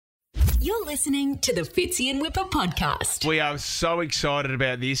You're listening to the Fitzy and Whipper podcast. We are so excited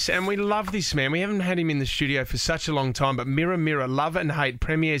about this, and we love this man. We haven't had him in the studio for such a long time, but Mirror Mirror, Love and Hate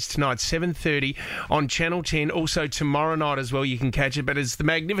premieres tonight, 7:30 on Channel 10. Also tomorrow night as well, you can catch it, but it's the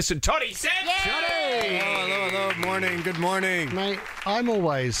magnificent Toddy Sanchez. Hello. Morning. Good morning. Mate, I'm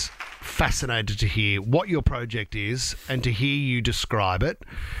always fascinated to hear what your project is and to hear you describe it.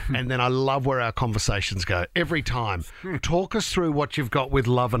 And then I love where our conversations go every time. Talk us through what you've got with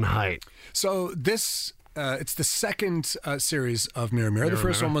Love and Hate. So this... it's the second series of Mirror Mirror. The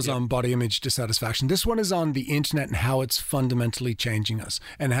first one was on body image dissatisfaction. This one is on the internet and how it's fundamentally changing us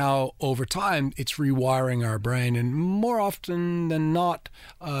and how over time it's rewiring our brain, and more often than not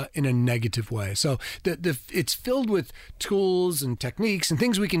in a negative way. So it's filled with tools and techniques and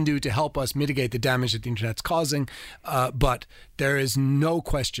things we can do to help us mitigate the damage that the internet's causing. But there is no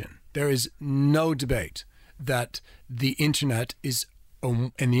question, there is no debate that the internet is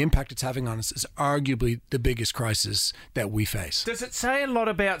and the impact it's having on us is arguably the biggest crisis that we face. Does it say a lot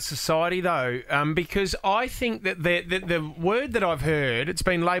about society, though? Because I think that the word that I've heard, it's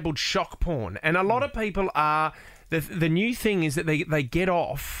been labelled shock porn, and a lot of people are... The new thing is that they get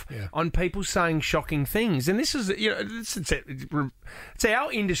off on people saying shocking things, and this is it's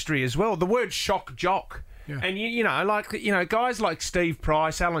our industry as well. The word shock jock. Yeah. And, guys like Steve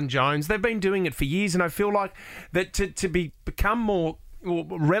Price, Alan Jones, they've been doing it for years, and I feel like that to become more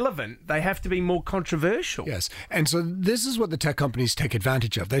relevant, they have to be more controversial. Yes. And so this is what the tech companies take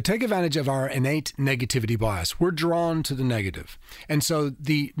advantage of. They take advantage of our innate negativity bias. We're drawn to the negative. And so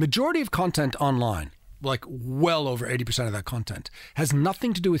the majority of content online, like well over 80% of that content, has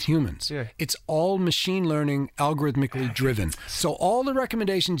nothing to do with humans. Yeah. It's all machine learning, algorithmically driven. So all the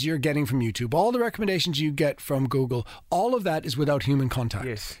recommendations you're getting from YouTube, all the recommendations you get from Google, all of that is without human contact.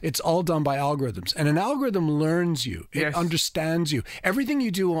 Yes. It's all done by algorithms. And an algorithm learns you. It understands you. Everything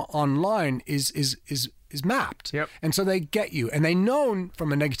you do online is mapped. Yep. And so they get you. And they know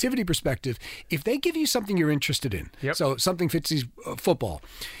from a negativity perspective, if they give you something you're interested in, so something fits football,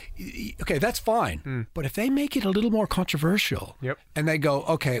 okay, that's fine. But if they make it a little more controversial and they go,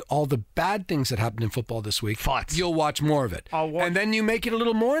 okay, all the bad things that happened in football this week, fights, you'll watch more of it. And then you make it a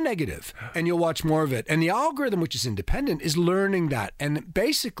little more negative and you'll watch more of it. And the algorithm, which is independent, is learning that. And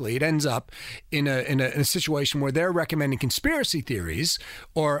basically it ends up in a situation where they're recommending conspiracy theories,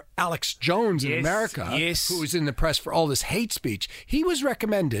 or Alex Jones in America, who was in the press for all this hate speech. He was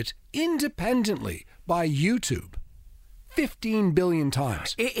recommended independently by YouTube 15 billion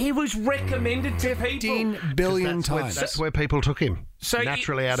times. He was recommended to people. 15 billion times. That's where people took him.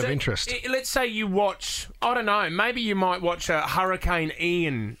 Naturally out of interest. Let's say you watch, I don't know, maybe you might watch a Hurricane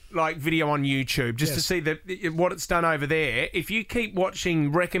Ian video on YouTube just to see what it's done over there. If you keep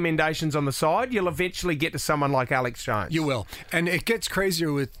watching recommendations on the side, you'll eventually get to someone like Alex Jones. You will. And it gets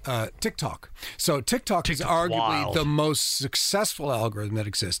crazier with TikTok. So TikTok is arguably the most successful algorithm that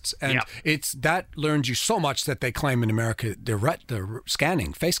exists. And that learns you so much that they claim in America they're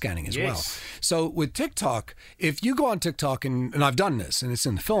scanning, face scanning as well. So with TikTok, if you go on TikTok, and I've done this, and it's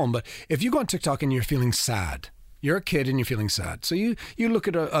in the film, but if you go on TikTok and you're feeling sad, you're a kid and you're feeling sad, so you look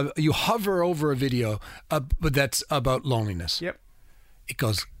at you hover over a video that's about loneliness. It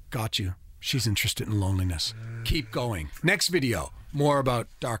goes, got you. She's interested in loneliness. Keep going. Next video, more about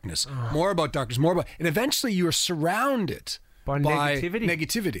darkness. More about darkness. And eventually you are surrounded by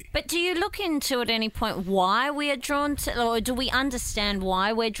negativity. But do you look into at any point why we are drawn to, or do we understand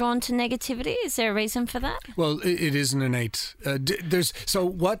why we're drawn to negativity? Is there a reason for that? Well, it is an innate. So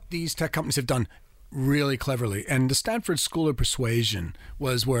what these tech companies have done really cleverly, and the Stanford School of Persuasion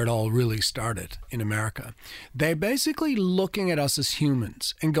was where it all really started in America. They're basically looking at us as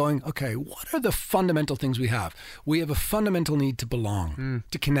humans and going, okay, what are the fundamental things we have? We have a fundamental need to belong,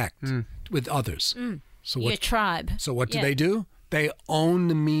 to connect with others. Your tribe. So what do? They own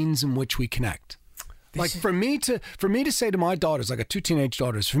the means in which we connect. Like for me to say to my daughters, I got 2 teenage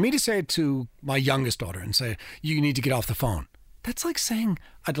daughters, for me to say to my youngest daughter and say, you need to get off the phone. That's like saying,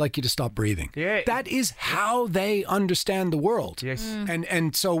 I'd like you to stop breathing. Yeah. That is how they understand the world. Yes.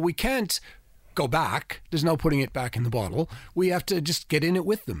 And so we can't go back. There's no putting it back in the bottle. We have to just get in it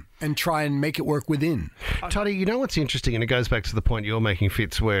with them and try and make it work within. Toddy, you know what's interesting, and it goes back to the point you're making,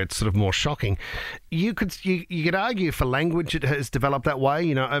 Fitz, where it's sort of more shocking. You could argue for language it has developed that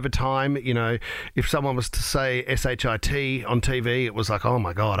way, over time. If someone was to say SHIT on TV, it was like, oh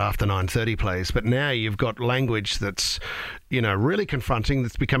my God, after 9:30 please. But now you've got language that's, really confronting,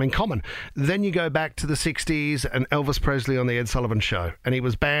 that's becoming common. Then you go back to the 60s and Elvis Presley on the Ed Sullivan Show, and he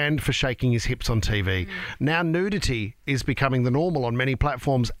was banned for shaking his hips on TV. Now nudity is becoming the normal on many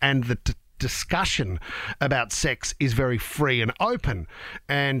platforms, and the discussion about sex is very free and open.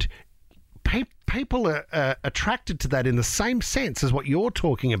 And people are attracted to that in the same sense as what you're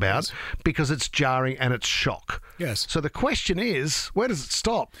talking about because it's jarring and it's shock. Yes. So the question is, where does it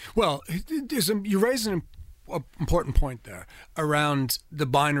stop? Well, you raise an important point there around the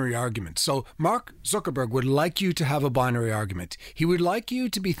binary argument. So Mark Zuckerberg would like you to have a binary argument. He would like you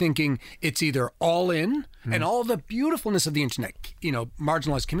to be thinking it's either all in and all the beautifulness of the internet,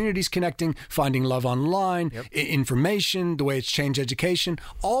 marginalized communities connecting, finding love online, information, the way it's changed education,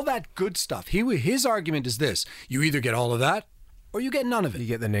 all that good stuff. His argument is this: you either get all of that or you get none of it. You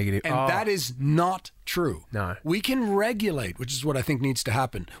get the negative. And that is not true. No. We can regulate, which is what I think needs to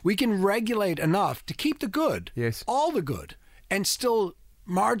happen. We can regulate enough to keep the good, all the good, and still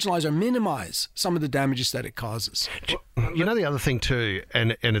marginalize or minimize some of the damages that it causes. You know the other thing too,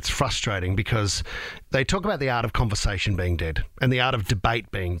 and it's frustrating because they talk about the art of conversation being dead and the art of debate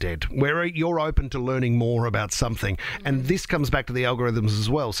being dead, where you're open to learning more about something. And this comes back to the algorithms as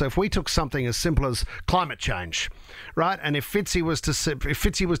well. So if we took something as simple as climate change, right? And if Fitzy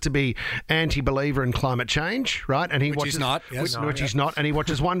was to be anti-believer in climate change, right? And he watches he's not, yes. which he's not, and he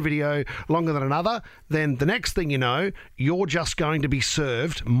watches one video longer than another, then the next thing you know, you're just going to be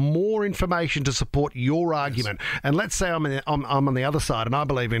served more information to support your argument. And let's say I'm on the other side and I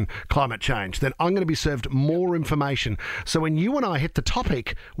believe in climate change, then I'm going to be served more information. So when you and I hit the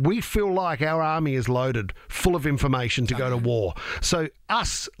topic, we feel like our army is loaded full of information to go to war. So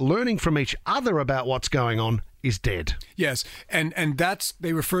us learning from each other about what's going on is dead. Yes, and that's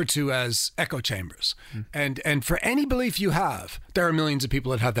they refer to as echo chambers. And for any belief you have, there are millions of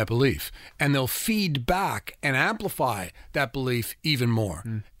people that have that belief, and they'll feed back and amplify that belief even more.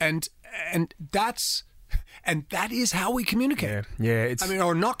 And that is how we communicate. Yeah.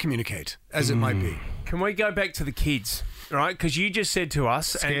 Or not communicate, as it might be. Can we go back to the kids? Right, because you just said to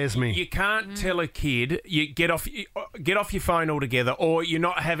us, scares me. You can't tell a kid you get off your phone altogether, or you're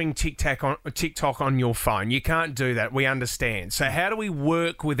not having TikTok on your phone. You can't do that. We understand. So how do we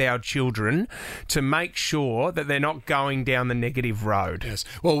work with our children to make sure that they're not going down the negative road? Yes.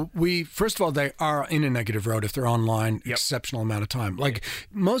 Well, first of all, they are in a negative road if they're online exceptional amount of time. Like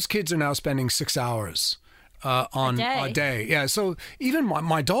most kids are now spending 6 hours. On a day. Yeah. So even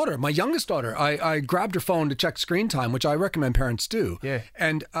my daughter, my youngest daughter, I grabbed her phone to check screen time, which I recommend parents do. Yeah.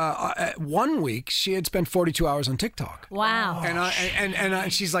 And 1 week she had spent 42 hours on TikTok. Wow.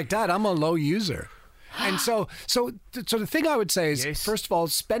 And she's like, Dad, I'm a low user. And so the thing I would say is, first of all,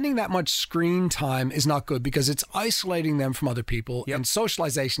 spending that much screen time is not good because it's isolating them from other people and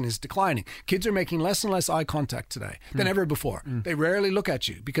socialization is declining. Kids are making less and less eye contact today than ever before. They rarely look at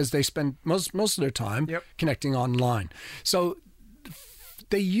you because they spend most of their time connecting online. So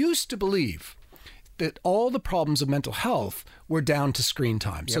they used to believe that all the problems of mental health were down to screen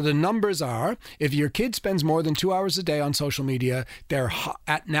time. So the numbers are, if your kid spends more than 2 hours a day on social media, they're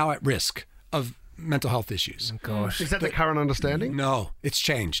now at risk of mental health issues. Oh, gosh. Is that the current understanding? No, it's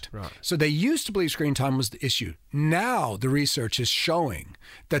changed. Right. So they used to believe screen time was the issue. Now the research is showing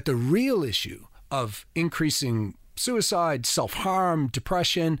that the real issue of increasing suicide, self-harm,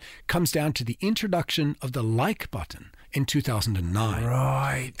 depression comes down to the introduction of the like button in 2009.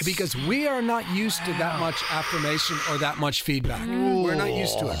 Right. Because we are not used to that much affirmation or that much feedback. We're not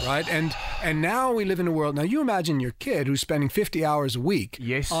used to it, right? And now we live in a world. Now you imagine your kid who's spending 50 hours a week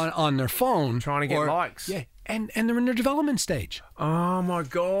on their phone. Trying to get likes. Yeah. And they're in their development stage. Oh, my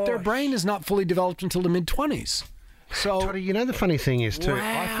God. Their brain is not fully developed until the mid-20s. So, Toddy, you know the funny thing is too,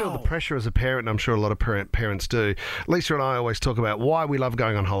 I feel the pressure as a parent, and I'm sure a lot of parents do. Lisa and I always talk about why we love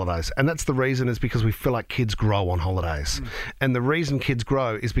going on holidays, and that's the reason is because we feel like kids grow on holidays. And the reason kids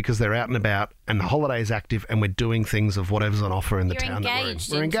grow is because they're out and about, and the holiday is active, and we're doing things of whatever's on offer in the town that we're in.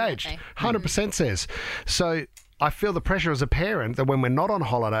 We're engaged. 100% says. So I feel the pressure as a parent that when we're not on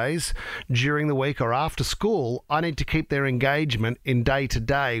holidays during the week or after school, I need to keep their engagement in day to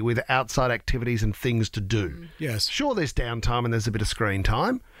day with outside activities and things to do. Yes. Sure, there's downtime and there's a bit of screen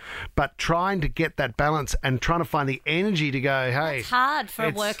time, but trying to get that balance and trying to find the energy to go, hey. It's hard for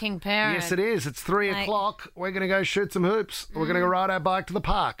a working parent. Yes, it is. It's 3 o'clock. We're going to go shoot some hoops. We're going to go ride our bike to the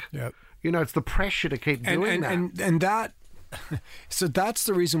park. Yep. You know, it's the pressure to keep doing that. And that, so that's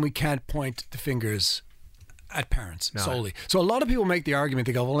the reason we can't point the fingers at parents solely. So a lot of people make the argument,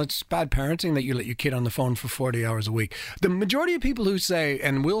 they go, well, it's bad parenting that you let your kid on the phone for 40 hours a week. The majority of people who say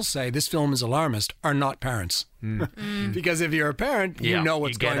and will say this film is alarmist are not parents. Because if you're a parent, you know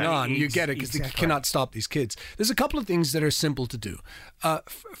what's going on. You get it because you cannot stop these kids. There's a couple of things that are simple to do.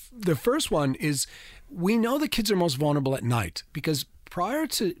 The first one is we know that kids are most vulnerable at night because prior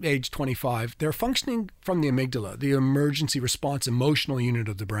to age 25, they're functioning from the amygdala, the emergency response emotional unit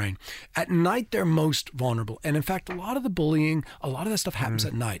of the brain. At night, they're most vulnerable. And in fact, a lot of the bullying, a lot of that stuff happens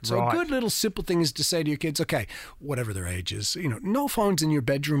at night. So a good little simple thing is to say to your kids, okay, whatever their age is, no phones in your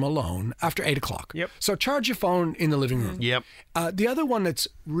bedroom alone after 8 o'clock. Yep. So charge your phone in the living room. Yep. The other one that's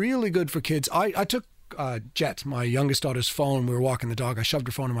really good for kids, I took Jet, my youngest daughter's phone. We were walking the dog. I shoved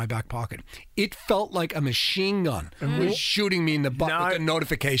her phone in my back pocket. It felt like a machine gun was shooting me in the butt with the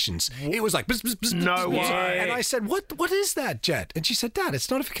notifications. It was like, bzz, bzz, bzz, no bzz, way. And I said, what is that, Jet? And she said, Dad, it's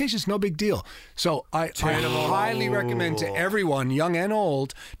notifications, no big deal. So I highly recommend to everyone, young and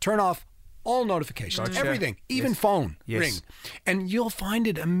old, turn off all notifications, everything, even phone ring. And you'll find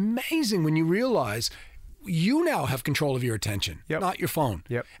it amazing when you realize you now have control of your attention, not your phone.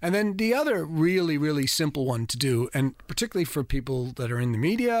 Yep. And then the other really, really simple one to do, and particularly for people that are in the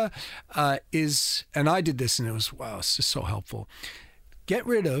media, is, and I did this and it was, wow, it's just so helpful. Get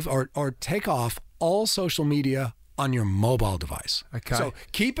rid of or take off all social media on your mobile device. Okay. So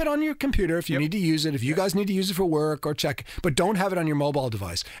keep it on your computer if you need to use it, if you guys need to use it for work or check, but don't have it on your mobile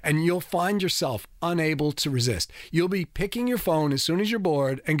device. And you'll find yourself unable to resist. You'll be picking your phone as soon as you're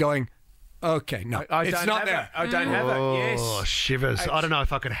bored and going, okay, no, it's not there. I don't have it. Yes. Oh, shivers. I don't know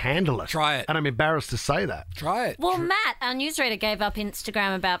if I could handle it. Try it. And I'm embarrassed to say that. Try it. Well, Matt, our newsreader, gave up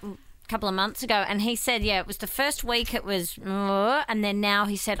Instagram about a couple of months ago, and he said, it was the first week it was, and then now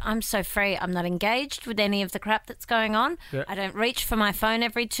he said, I'm so free. I'm not engaged with any of the crap that's going on. Yeah. I don't reach for my phone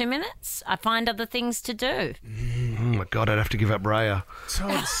every 2 minutes. I find other things to do. Oh, my God, I'd have to give up Raya.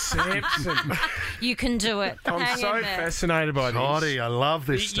 Todd Sampson. You can do it. I'm Hang so in there. fascinated by this. Toddy, I love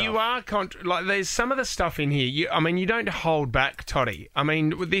this stuff. You are there's some of the stuff in here. You don't hold back, Toddy. I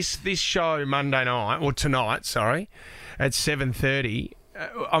mean, with this show Monday night or tonight, sorry, at 7:30.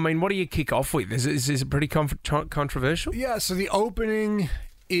 I mean, what do you kick off with? Is it pretty controversial? Yeah. So the opening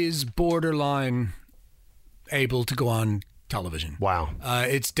is borderline able to go on television. Wow.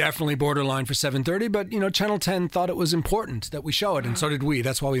 It's definitely borderline for 7:30, but Channel 10 thought it was important that we show it, and so did we.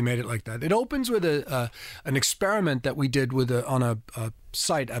 That's why we made it like that. It opens with an experiment that we did on a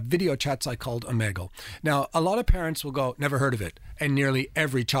site, a video chat site called Omegle. Now, a lot of parents will go, never heard of it, and nearly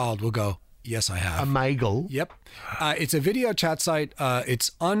every child will go, yes, I have. Omegle. Yep. It's a video chat site.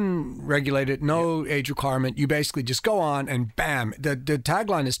 It's unregulated, no age requirement. You basically just go on and bam. The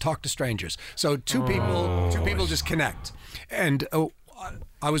tagline is talk to strangers. So two people just connect. And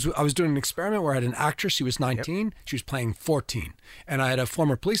I was doing an experiment where I had an actress. She was 19. Yep. She was playing 14. And I had a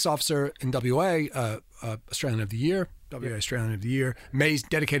former police officer in WA, Australian of the Year, WA Australian of the Year, Mays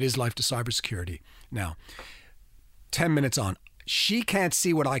dedicated his life to cybersecurity. Now, 10 minutes on. She can't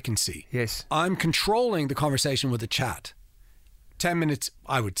see what I can see. Yes. I'm controlling the conversation with the chat. 10 minutes,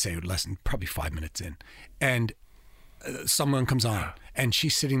 I would say less than probably 5 minutes in. And someone comes on and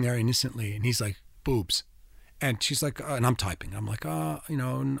she's sitting there innocently and he's like, boobs. And she's like, and I'm typing. I'm like,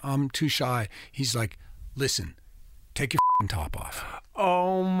 I'm too shy. He's like, listen, take your top off.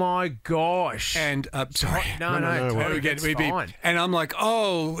 Oh my gosh. And sorry. No, it's fine. And I'm like,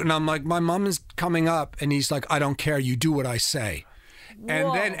 my mom is coming up, and he's like, I don't care, you do what I say. Whoa.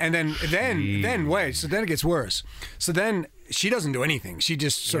 And then wait, so then it gets worse. So then she doesn't do anything. She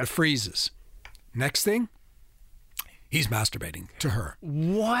just sort of freezes. Next thing, he's masturbating to her.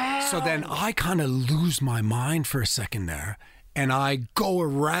 Wow. So then I kind of lose my mind for a second there. And I go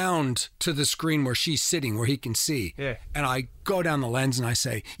around to the screen where she's sitting, where he can see. Yeah. And I go down the lens and I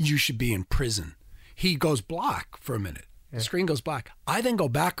say, you should be in prison. He goes black for a minute. Yeah. The screen goes black. I then go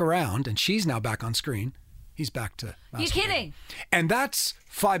back around and she's now back on screen. He's back to masturbating. You're kidding. And that's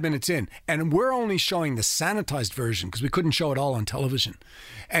 5 minutes in. And we're only showing the sanitized version because we couldn't show it all on television.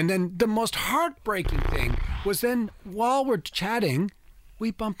 And then the most heartbreaking thing was then while we're chatting, we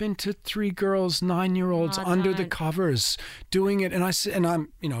bump into 3 girls, 9-year-olds under the covers doing it. And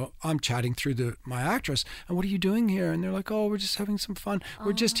I'm chatting through my actress. And what are you doing here? And they're like, oh, we're just having some fun.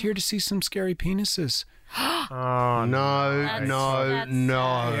 We're just here to see some scary penises. Oh, no.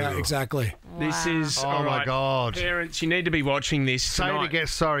 Yeah, exactly. This is, oh my God. Parents, you need to be watching this Say tonight. it again.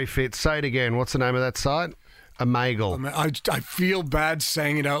 Sorry, Fitz. Say it again. What's the name of that site? Omegle. I feel bad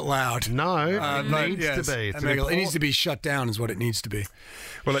saying it out loud. No, it needs yes, to be. It needs to be shut down is what it needs to be.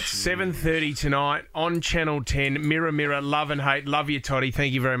 Well, it's 7:30 tonight on Channel 10. Mirror, Mirror, Love and Hate. Love you, Toddy.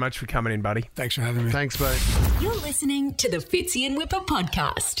 Thank you very much for coming in, buddy. Thanks for having me. Thanks, mate. You're listening to the Fitzy and Whipper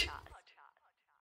podcast.